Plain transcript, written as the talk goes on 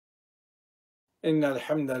إن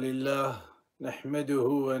الحمد لله نحمده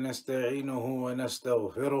ونستعينه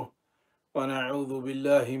ونستغفره ونعوذ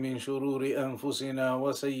بالله من شرور أنفسنا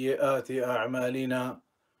وسيئات أعمالنا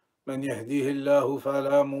من يهديه الله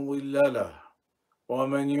فلا مضل له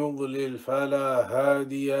ومن يضلل فلا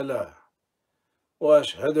هادي له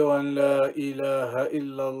وأشهد أن لا إله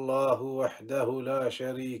إلا الله وحده لا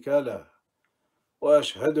شريك له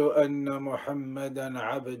وأشهد أن محمدا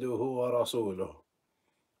عبده ورسوله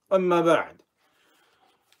أما بعد.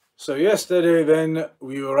 So yesterday then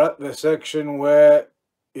we were at the section where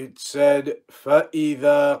it said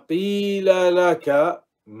فَإِذَا قِيلَ لَكَ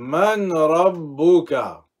مَنْ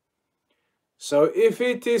رَبُّكَ. So if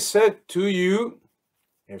it is said to you,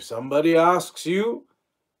 if somebody asks you,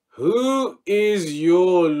 who is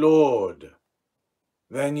your Lord?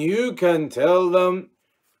 Then you can tell them,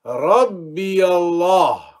 Rabbi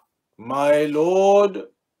Allah, my Lord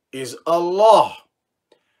is Allah.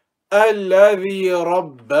 الذي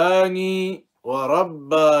رباني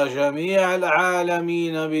وربى جميع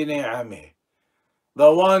العالمين بنعمه.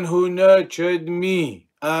 The one who nurtured me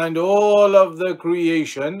and all of the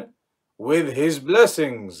creation with his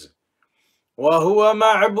blessings. وهو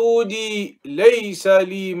معبودي ليس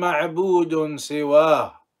لي معبود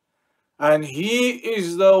سواه. And he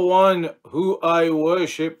is the one who I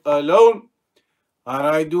worship alone, and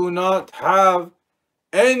I do not have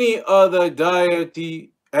any other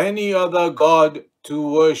deity, any other God to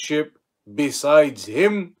worship besides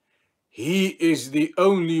him. He is the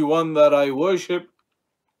only one that I worship.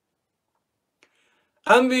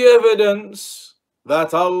 And the evidence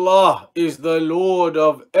that Allah is the Lord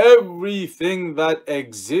of everything that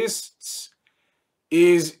exists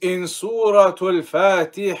is in Surah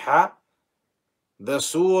Al-Fatiha, the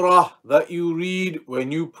surah that you read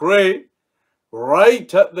when you pray.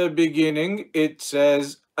 Right at the beginning it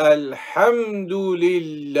says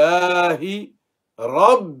Alhamdulillahi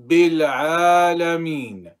Rabbil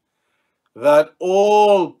Alameen, that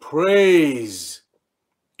all praise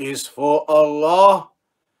is for Allah,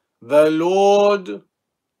 the Lord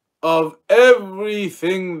of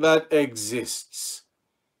everything that exists.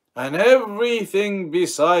 And everything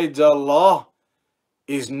besides Allah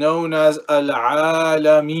is known as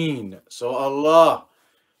Al-Alameen. So Allah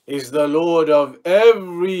is the Lord of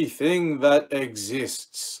everything that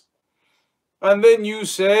exists. And then you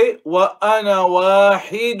say, وَأَنَا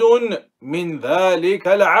وَاحِدٌ مِّن ذَلِكَ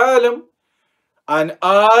الْعَالَمِ, and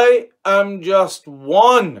I am just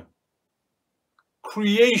one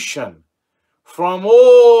creation from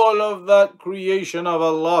all of that creation of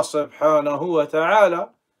Allah subhanahu wa ta'ala.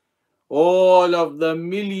 All of the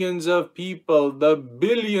millions of people, the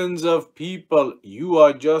billions of people, you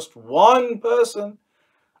are just one person.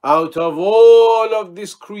 Out of all of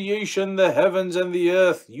this creation, the heavens and the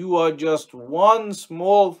earth, you are just one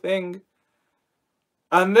small thing.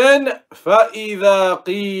 And then, فَإِذَا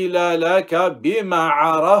قِيلَ لَكَ بِمَ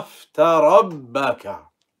عَرَفْتَ رَبَّكَ.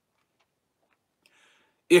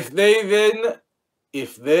 If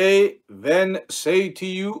they then say to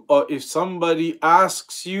you, or if somebody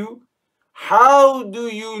asks you, how do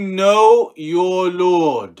you know your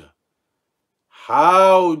Lord?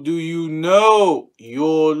 How do you know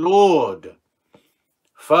your Lord?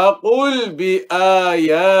 فَقُلْ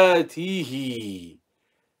بِآيَاتِهِ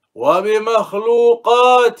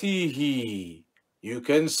وَبِمَخْلُوقَاتِهِ. You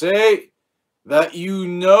can say that you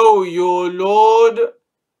know your Lord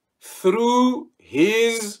through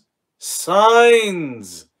his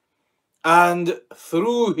signs and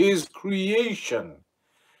through his creation.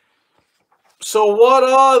 So what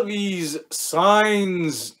are these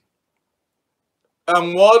signs?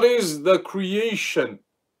 And what is the creation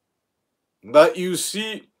that you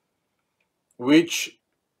see which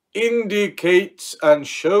indicates and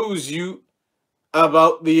shows you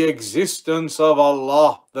about the existence of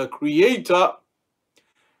Allah, the Creator?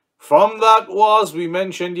 From that was, we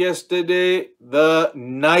mentioned yesterday, the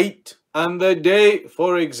night and the day,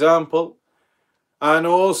 for example, and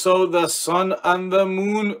also the sun and the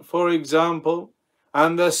moon, for example,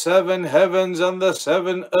 and the seven heavens and the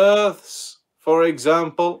seven earths, for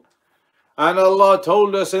example. And Allah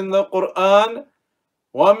told us in the Quran,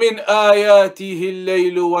 وَمِنْ آيَاتِهِ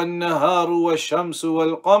اللَّيْلُ وَالنَّهَارُ وَالشَّمْسُ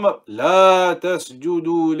وَالْقَمَرُ لَا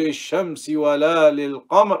تَسْجُدُوا لِلشَّمْسِ وَلَا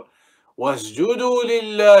لِلْقَمَرِ وَاسْجُدُوا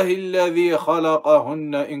لِلَّهِ الَّذِي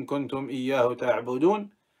خَلَقَهُنَّ إِن كُنْتُمْ إِيَّاهُ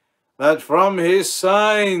تَعْبُدُونَ. That from his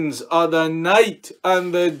signs are the night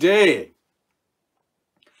and the day,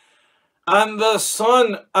 and the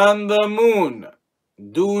sun and the moon.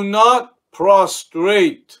 Do not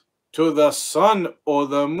prostrate to the sun or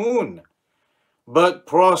the moon, but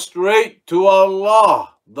prostrate to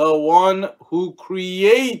Allah, the one who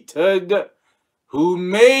created who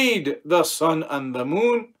made the sun and the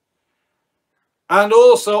moon. And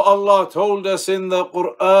also Allah told us in the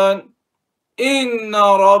Quran,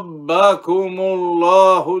 Inna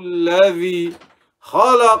rabbakumullahu alladhi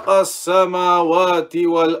khalaqa as-samawati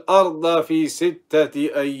wal arda fi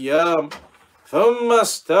sittati ayyam thumma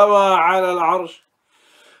istawa ala al-arsh.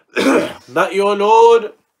 That your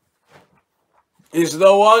Lord is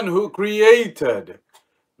the one who created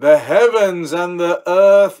the heavens and the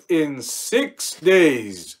earth in 6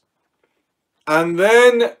 days. And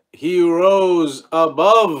then he rose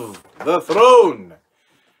above the throne.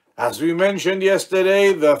 As we mentioned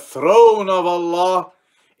yesterday, the throne of Allah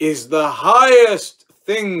is the highest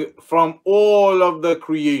thing from all of the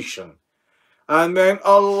creation. And then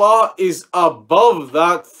Allah is above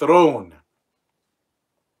that throne.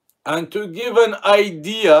 And to give an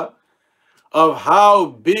idea of how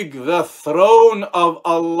big the throne of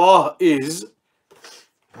Allah is,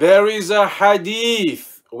 there is a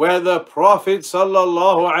hadith where the Prophet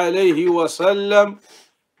sallallahu alaihi wasallam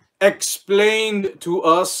explained to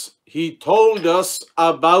us, he told us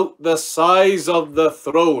about the size of the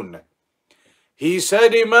throne. He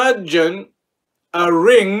said, imagine a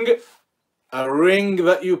ring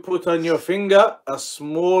that you put on your finger, a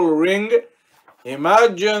small ring.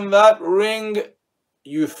 Imagine that ring,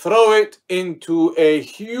 you throw it into a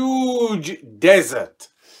huge desert,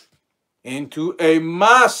 into a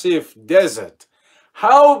massive desert.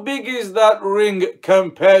 How big is that ring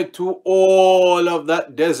compared to all of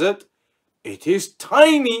that desert? It is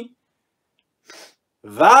tiny.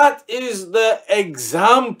 That is the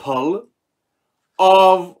example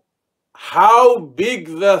of how big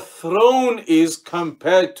the throne is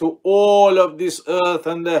compared to all of this earth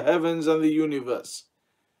and the heavens and the universe.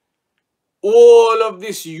 All of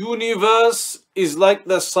this universe is like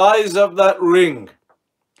the size of that ring.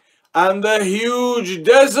 And the huge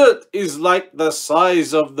desert is like the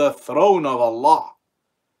size of the throne of Allah.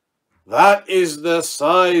 That is the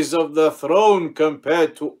size of the throne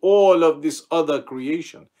compared to all of this other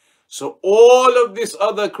creation. So all of this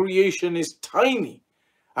other creation is tiny.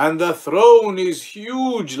 And the throne is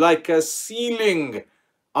huge, like a ceiling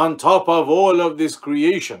on top of all of this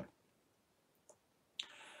creation.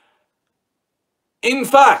 In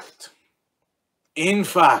fact,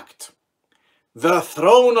 the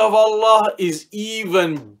throne of Allah is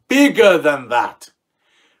even bigger than that,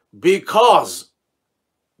 because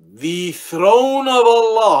the throne of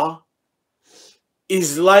Allah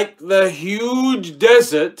is like the huge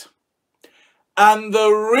desert, and the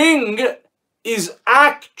ring is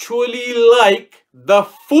actually like the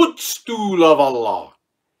footstool of Allah.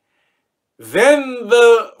 Then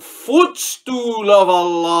the footstool of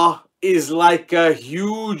Allah is like a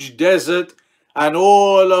huge desert, and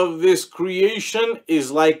all of this creation is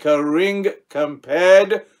like a ring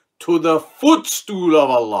compared to the footstool of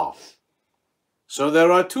Allah. So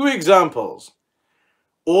there are two examples.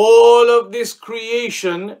 All of this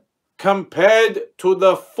creation compared to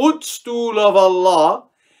the footstool of Allah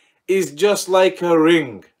is just like a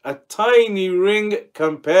ring, a tiny ring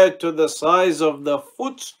compared to the size of the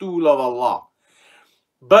footstool of Allah.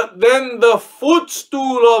 But then the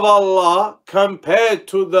footstool of Allah compared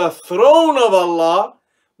to the throne of Allah,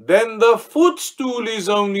 then the footstool is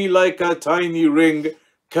only like a tiny ring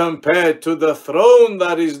compared to the throne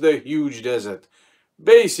that is the huge desert.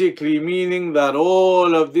 Basically meaning that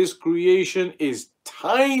all of this creation is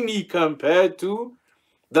tiny compared to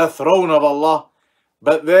the throne of Allah.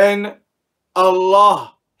 But then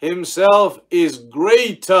Allah Himself is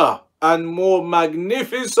greater and more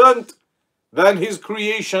magnificent than His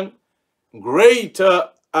creation, greater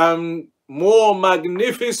and more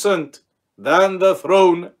magnificent than the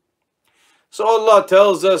throne. So Allah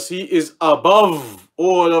tells us He is above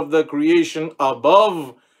all of the creation,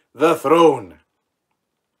 above the throne.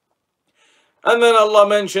 And then Allah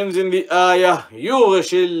mentions in the ayah,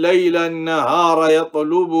 يُغْشِي اللَّيْلَ النَّهَارَ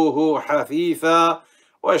يَطْلُبُهُ حَثِيثًا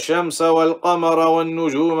وَالشَّمْسَ وَالْقَمَرَ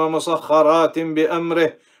وَالنُّجُومَ مُسَخَّرَاتٍ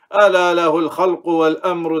بِأَمْرِهِ أَلَا لَهُ الْخَلْقُ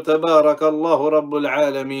وَالْأَمْرُ تَبَارَكَ اللَّهُ رَبُّ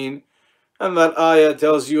الْعَالَمِينَ. And that ayah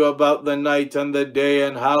tells you about the night and the day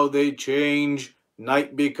and how they change.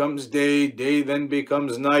 Night becomes day, day then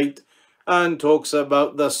becomes night, and talks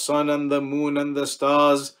about the sun and the moon and the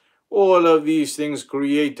stars. All of these things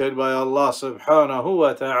created by Allah subhanahu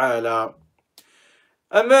wa ta'ala.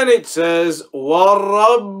 And then it says,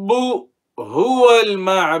 وَالرَّبُّ هُوَ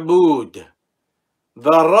الْمَعْبُودِ. The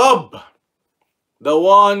Rabb, the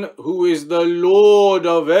one who is the Lord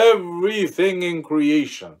of everything in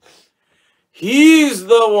creation. He is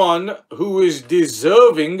the one who is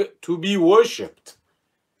deserving to be worshipped.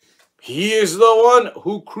 He is the one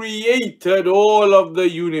who created all of the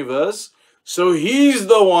universe. So he's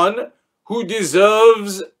the one who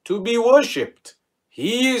deserves to be worshipped.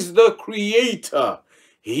 He is the creator.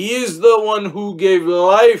 He is the one who gave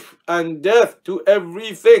life and death to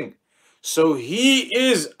everything. So he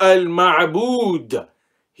is al-ma'bud.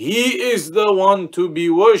 He is the one to be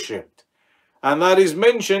worshipped. And that is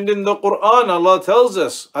mentioned in the Quran. Allah tells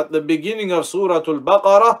us at the beginning of Surah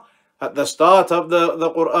Al-Baqarah, at the start of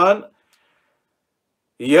the Quran,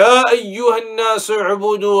 يا أيها الناس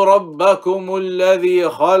اعبدوا ربكم الذي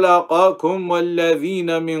خلقكم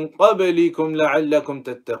والذين من قبلكم لعلكم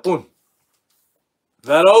تتقون.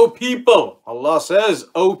 That, O people, Allah says,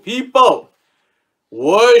 O people,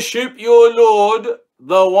 worship your Lord,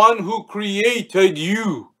 the one who created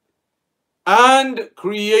you and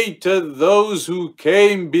created those who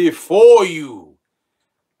came before you.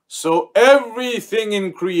 So everything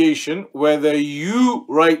in creation, whether you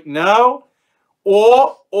right now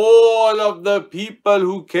or all of the people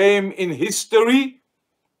who came in history,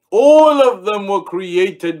 all of them were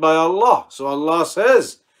created by Allah. So Allah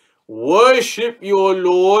says, worship your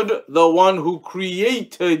Lord, the one who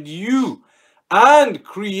created you and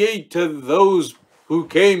created those who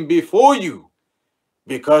came before you.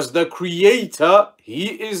 Because the Creator, He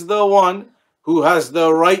is the one who has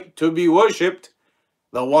the right to be worshipped.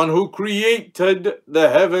 The one who created the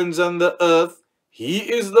heavens and the earth, He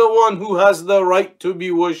is the one who has the right to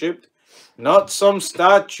be worshipped, not some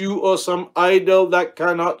statue or some idol that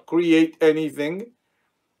cannot create anything.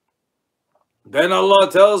 Then Allah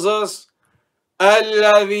tells us,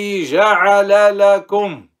 الَّذِي جَعَلَ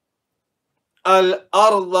لَكُمْ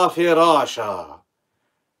الْأَرْضَ فِرَاشًا.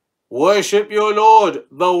 Worship your Lord,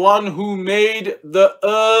 the one who made the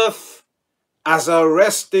earth as a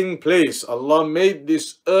resting place. Allah made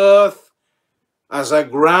this earth as a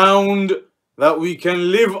ground that we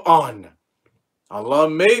can live on. Allah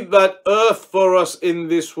made that earth for us in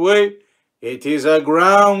this way. It is a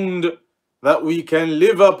ground that we can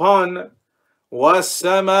live upon.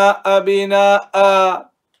 وَالسَّمَاءَ بِنَاءً.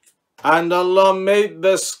 And Allah made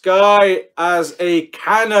the sky as a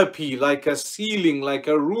canopy, like a ceiling, like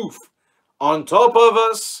a roof on top of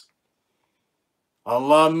us.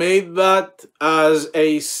 Allah made that as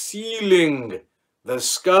a ceiling, the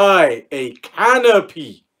sky, a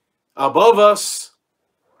canopy above us.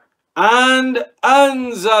 And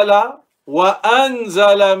أنزل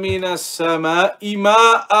وأنزل من السماء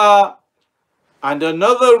ماء. And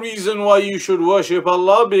another reason why you should worship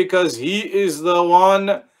Allah, because He is the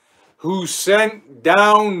one who sent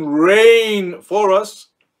down rain for us.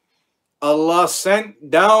 Allah sent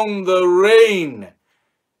down the rain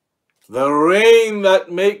that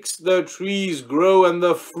makes the trees grow and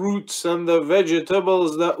the fruits and the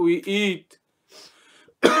vegetables that we eat.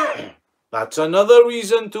 That's another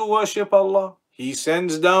reason to worship Allah. He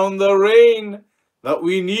sends down the rain that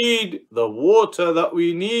we need, the water that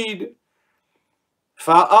we need.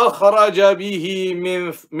 فَأَخْرَجَ بِهِ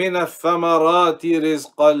مِنَ الثَّمَرَاتِ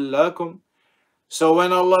رِزْقًا لَكُمْ. So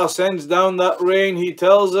when Allah sends down that rain, He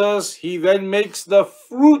tells us, He then makes the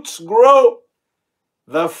fruits grow.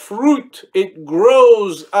 The fruit, it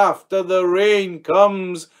grows after the rain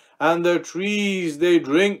comes and the trees, they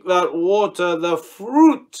drink that water. The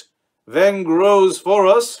fruit then grows for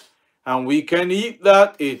us and we can eat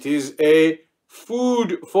that. It is a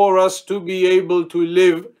food for us to be able to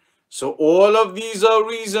live. So all of these are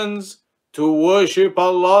reasons to worship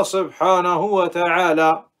Allah subhanahu wa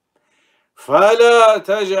ta'ala. فَلَا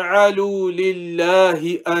تَجْعَلُوا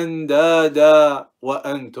لِلَّهِ أَنْدَادًا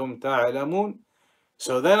وَأَنْتُمْ تَعْلَمُونَ.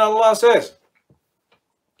 So then Allah says,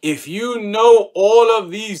 if you know all of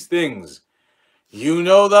these things, you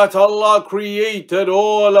know that Allah created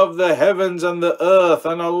all of the heavens and the earth,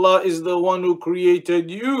 and Allah is the one who created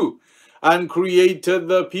you and created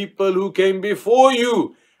the people who came before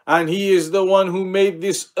you, and He is the one who made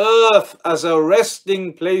this earth as a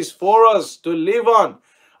resting place for us to live on,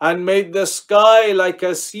 and made the sky like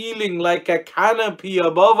a ceiling, like a canopy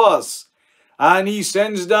above us. And He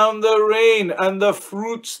sends down the rain and the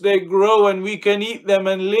fruits, they grow and we can eat them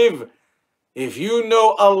and live. If you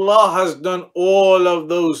know Allah has done all of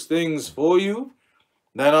those things for you,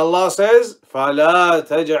 then Allah says, فَلَا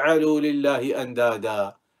تَجْعَلُوا لِلَّهِ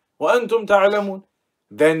أَنْدَادًا وَأَنْتُمْ تَعْلَمُونَ.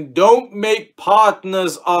 Then don't make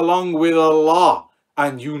partners along with Allah.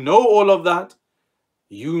 And you know all of that.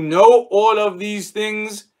 You know all of these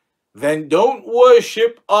things. Then don't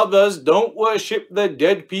worship others. Don't worship the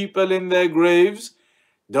dead people in their graves.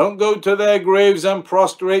 Don't go to their graves and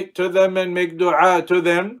prostrate to them and make dua to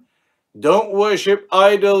them. Don't worship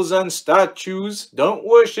idols and statues. Don't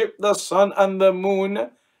worship the sun and the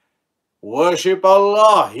moon. Worship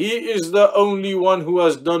Allah. He is the only one who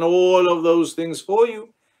has done all of those things for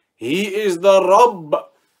you. He is the Rabb,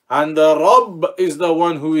 and the Rabb is the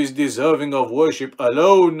one who is deserving of worship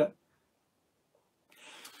alone.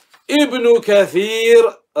 Ibn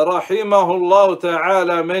Kathir rahimahullah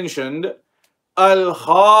ta'ala mentioned,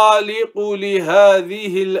 الخالق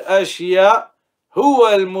لهذه الأشياء هو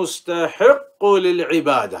المستحق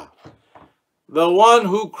للعبادة. The one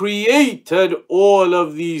who created all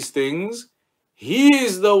of these things, he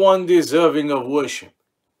is the one deserving of worship.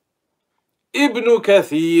 Ibn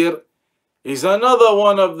Kathir is another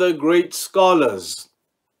one of the great scholars.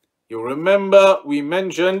 You remember we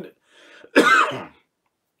mentioned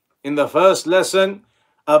in the first lesson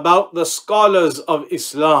about the scholars of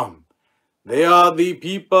Islam. They are the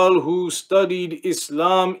people who studied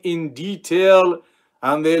Islam in detail,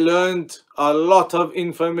 and they learned a lot of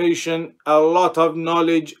information, a lot of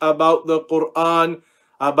knowledge about the Quran,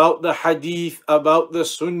 about the Hadith, about the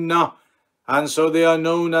Sunnah. And so they are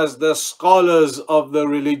known as the scholars of the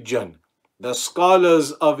religion, the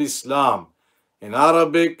scholars of Islam. In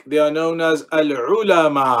Arabic, they are known as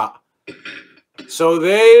al-ulama. So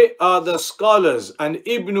they are the scholars. And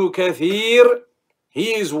Ibn Kathir,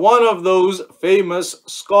 he is one of those famous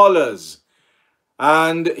scholars.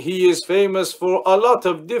 And he is famous for a lot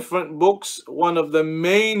of different books. One of the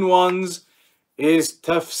main ones is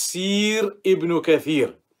Tafsir Ibn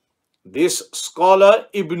Kathir. This scholar,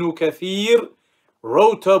 Ibn Kathir,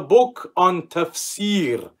 wrote a book on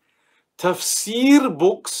tafsir. Tafsir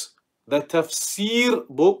books, the tafsir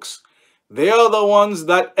books, they are the ones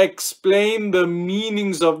that explain the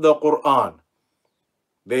meanings of the Quran.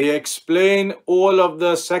 They explain all of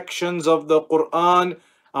the sections of the Quran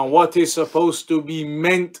and what is supposed to be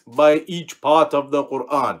meant by each part of the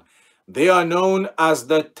Quran. They are known as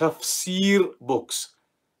the tafsir books.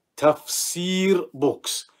 Tafsir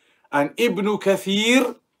books. And Ibn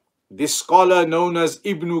Kathir, this scholar known as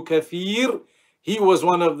Ibn Kathir, he was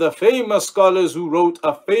one of the famous scholars who wrote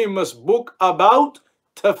a famous book about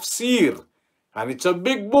tafsir. And it's a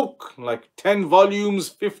big book, like 10 volumes,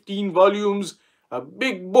 15 volumes, a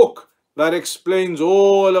big book that explains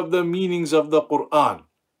all of the meanings of the Quran.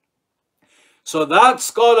 So that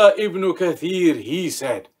scholar Ibn Kathir, he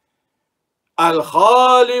said,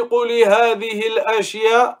 الخالق لهذه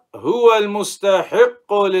الأشياء هو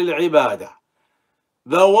المستحق للعبادة.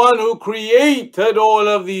 The one who created all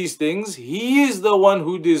of these things, he is the one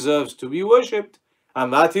who deserves to be worshipped.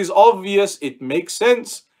 And that is obvious, it makes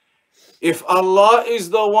sense. If Allah is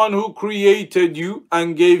the one who created you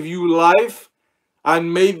and gave you life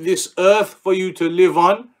and made this earth for you to live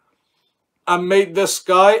on, and made the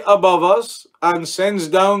sky above us, and sends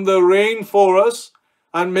down the rain for us,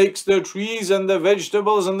 and makes the trees and the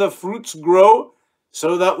vegetables and the fruits grow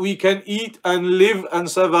so that we can eat and live and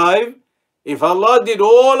survive. If Allah did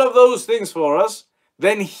all of those things for us,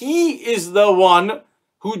 then He is the one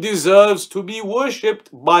who deserves to be worshipped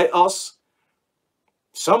by us.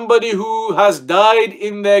 Somebody who has died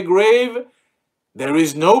in their grave, there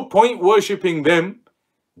is no point worshipping them.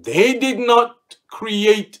 They did not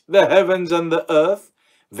create the heavens and the earth.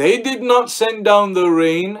 They did not send down the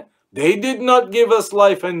rain. They did not give us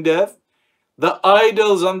life and death. The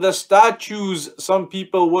idols and the statues some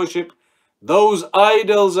people worship, those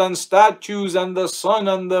idols and statues and the sun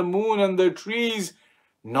and the moon and the trees,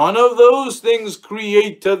 none of those things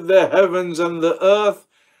created the heavens and the earth.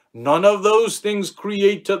 None of those things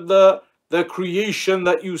created the creation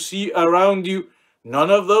that you see around you.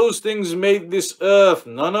 None of those things made this earth.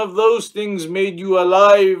 None of those things made you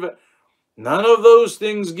alive. None of those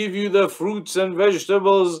things give you the fruits and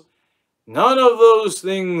vegetables. None of those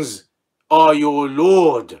things are your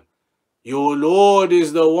Lord. Your Lord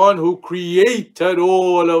is the one who created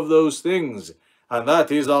all of those things. And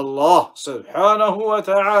that is Allah subhanahu wa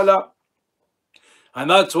ta'ala.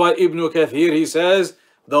 And that's why Ibn Kathir, he says,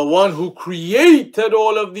 the one who created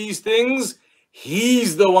all of these things,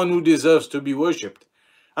 He's the one who deserves to be worshipped.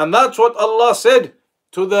 And that's what Allah said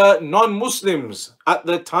to the non-Muslims at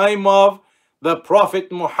the time of the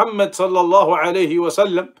Prophet Muhammad sallallahu alayhi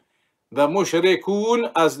wasallam. The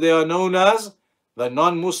mushrikun, as they are known as, the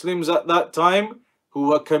non-Muslims at that time, who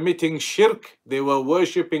were committing shirk, they were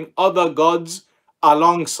worshipping other gods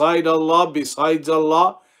alongside Allah, besides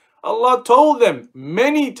Allah. Allah told them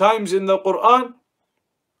many times in the Quran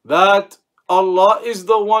that Allah is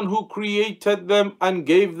the one who created them and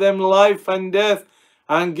gave them life and death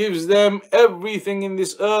and gives them everything in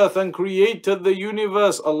this earth and created the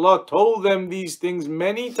universe. Allah told them these things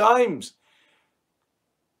many times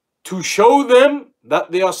to show them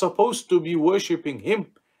that they are supposed to be worshipping Him.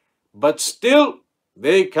 But still,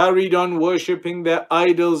 they carried on worshipping their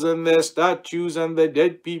idols and their statues and the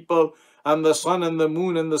dead people and the sun and the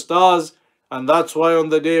moon and the stars. And that's why on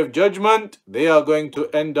the Day of Judgment, they are going to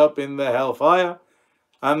end up in the hellfire.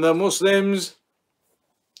 And the Muslims,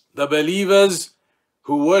 the believers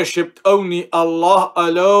who worshipped only Allah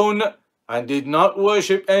alone and did not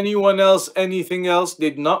worship anyone else, anything else,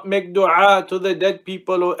 did not make dua to the dead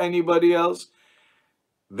people or anybody else,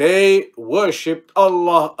 they worshipped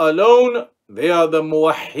Allah alone. They are the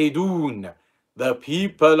muwahhidun, the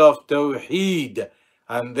people of Tawheed,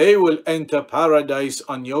 and they will enter paradise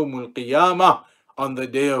on Yawmul Qiyamah, on the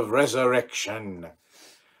day of resurrection.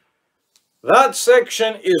 That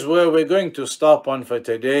section is where we're going to stop on for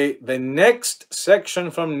today. The next section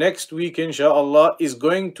from next week, inshallah, is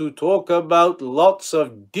going to talk about lots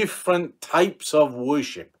of different types of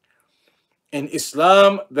worship. In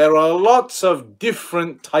Islam, there are lots of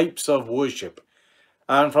different types of worship.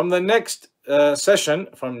 And from the next session,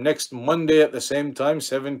 from next Monday at the same time,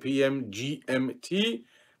 7 p.m. GMT,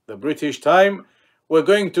 the British time, we're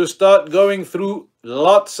going to start going through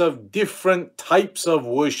lots of different types of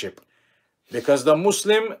worship. Because the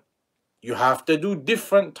Muslim, you have to do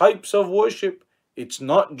different types of worship. It's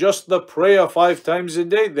not just the prayer 5 times a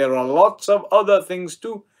day. There are lots of other things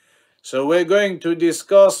too. So we're going to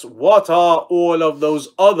discuss what are all of those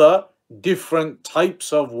other different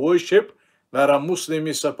types of worship that a Muslim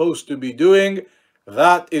is supposed to be doing.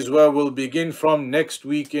 That is where we'll begin from next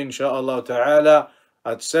week, inshallah ta'ala,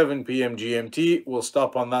 at 7 p.m. GMT. We'll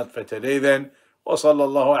stop on that for today then. وصلى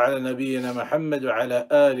الله على نبينا محمد وعلى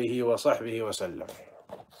آله وصحبه وسلم.